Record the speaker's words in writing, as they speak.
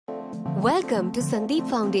Welcome to Sandip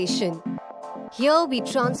Foundation. Here we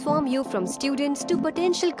transform you from students to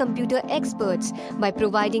potential computer experts by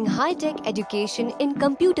providing high-tech education in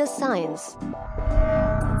computer science.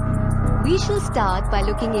 We shall start by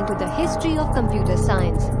looking into the history of computer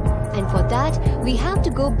science, and for that we have to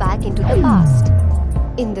go back into the past.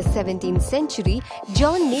 In the 17th century,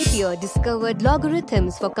 John Napier discovered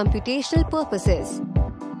logarithms for computational purposes.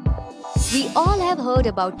 We all have heard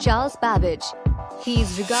about Charles Babbage. He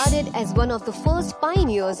is regarded as one of the first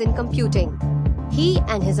pioneers in computing. He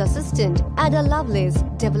and his assistant, Ada Lovelace,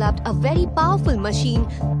 developed a very powerful machine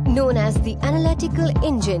known as the analytical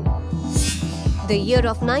engine. The year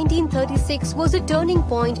of 1936 was a turning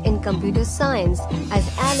point in computer science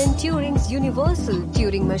as Alan Turing's universal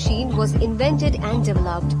Turing machine was invented and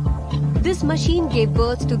developed. This machine gave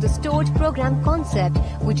birth to the stored program concept,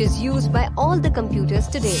 which is used by all the computers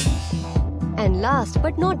today. And last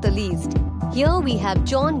but not the least, here we have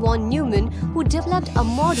John von Neumann, who developed a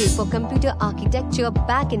model for computer architecture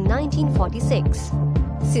back in 1946.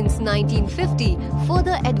 Since 1950,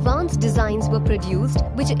 further advanced designs were produced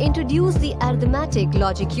which introduced the arithmetic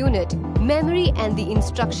logic unit, memory and the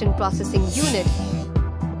instruction processing unit.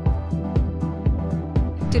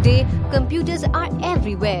 Today, computers are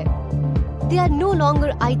everywhere. They are no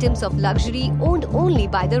longer items of luxury owned only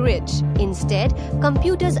by the rich. Instead,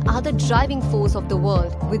 computers are the driving force of the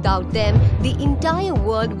world. Without them, the entire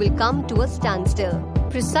world will come to a standstill.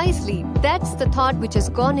 Precisely, that's the thought which has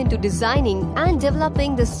gone into designing and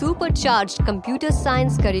developing the supercharged computer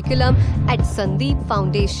science curriculum at Sandip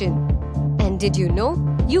Foundation. And did you know?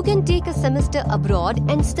 You can take a semester abroad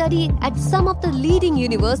and study at some of the leading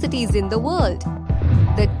universities in the world.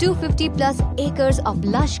 The 250-plus acres of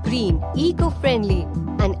lush green, eco-friendly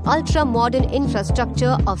and ultra-modern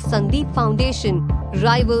infrastructure of Sandip Foundation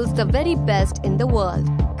rivals the very best in the world.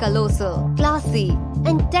 Colossal, classy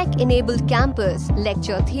and tech-enabled campus,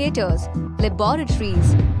 lecture theatres,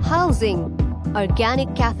 laboratories, housing,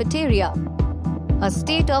 organic cafeteria, a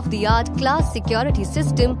state-of-the-art class security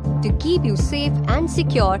system to keep you safe and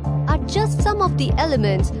secure are just some of the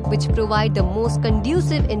elements which provide the most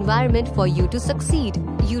conducive environment for you to succeed.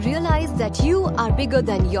 You realize that you are bigger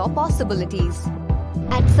than your possibilities.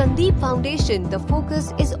 At Sandip Foundation, the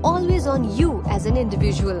focus is always on you as an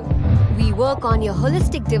individual. We work on your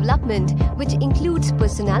holistic development, which includes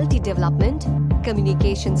personality development,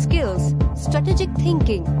 communication skills, strategic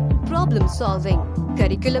thinking, problem solving,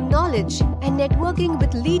 curriculum knowledge, and networking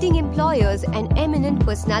with leading employers and eminent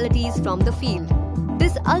personalities from the field.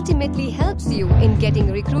 This ultimately helps you in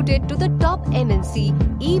getting recruited to the top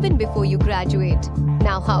MNC even before you graduate.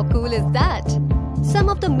 Now, how cool is that? Some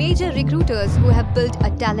of the major recruiters who have built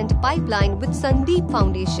a talent pipeline with Sandip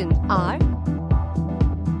Foundation are: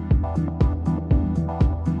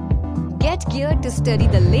 get geared to study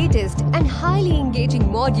the latest and highly engaging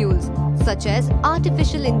modules such as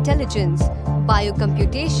artificial intelligence,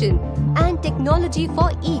 biocomputation, and technology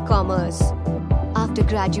for e-commerce. After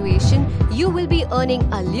graduation, you will be earning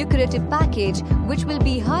a lucrative package which will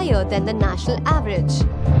be higher than the national average.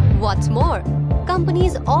 What's more,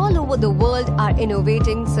 companies all over the world are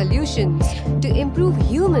innovating solutions to improve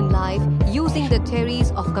human life using the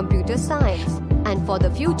theories of computer science. And for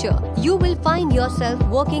the future, you will find yourself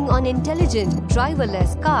working on intelligent,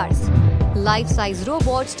 driverless cars, life-size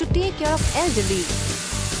robots to take care of elderly,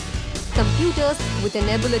 computers with an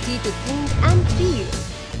ability to think and feel,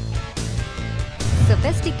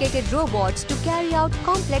 sophisticated robots to carry out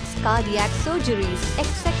complex cardiac surgeries,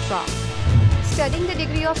 etc. Studying the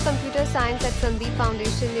degree of computer science at Sandip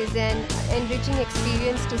Foundation is an enriching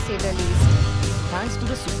experience to say the least. Thanks to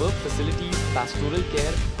the superb facilities, pastoral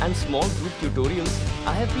care and small group tutorials,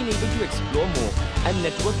 I have been able to explore more and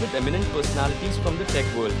network with eminent personalities from the tech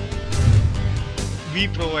world. We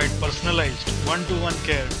provide personalized one-to-one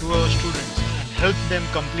care to our students and help them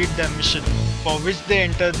complete their mission for which they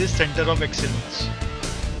enter this Center of Excellence.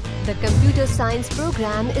 The computer science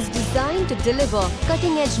program is designed to deliver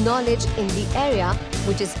cutting-edge knowledge in the area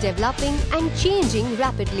which is developing and changing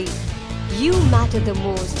rapidly. You matter the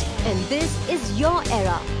most, and this is your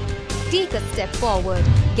era. Take a step forward.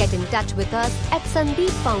 Get in touch with us at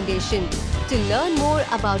Sandip Foundation to learn more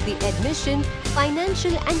about the admission,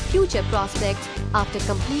 financial and future prospects after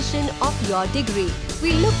completion of your degree.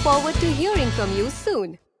 We look forward to hearing from you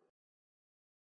soon.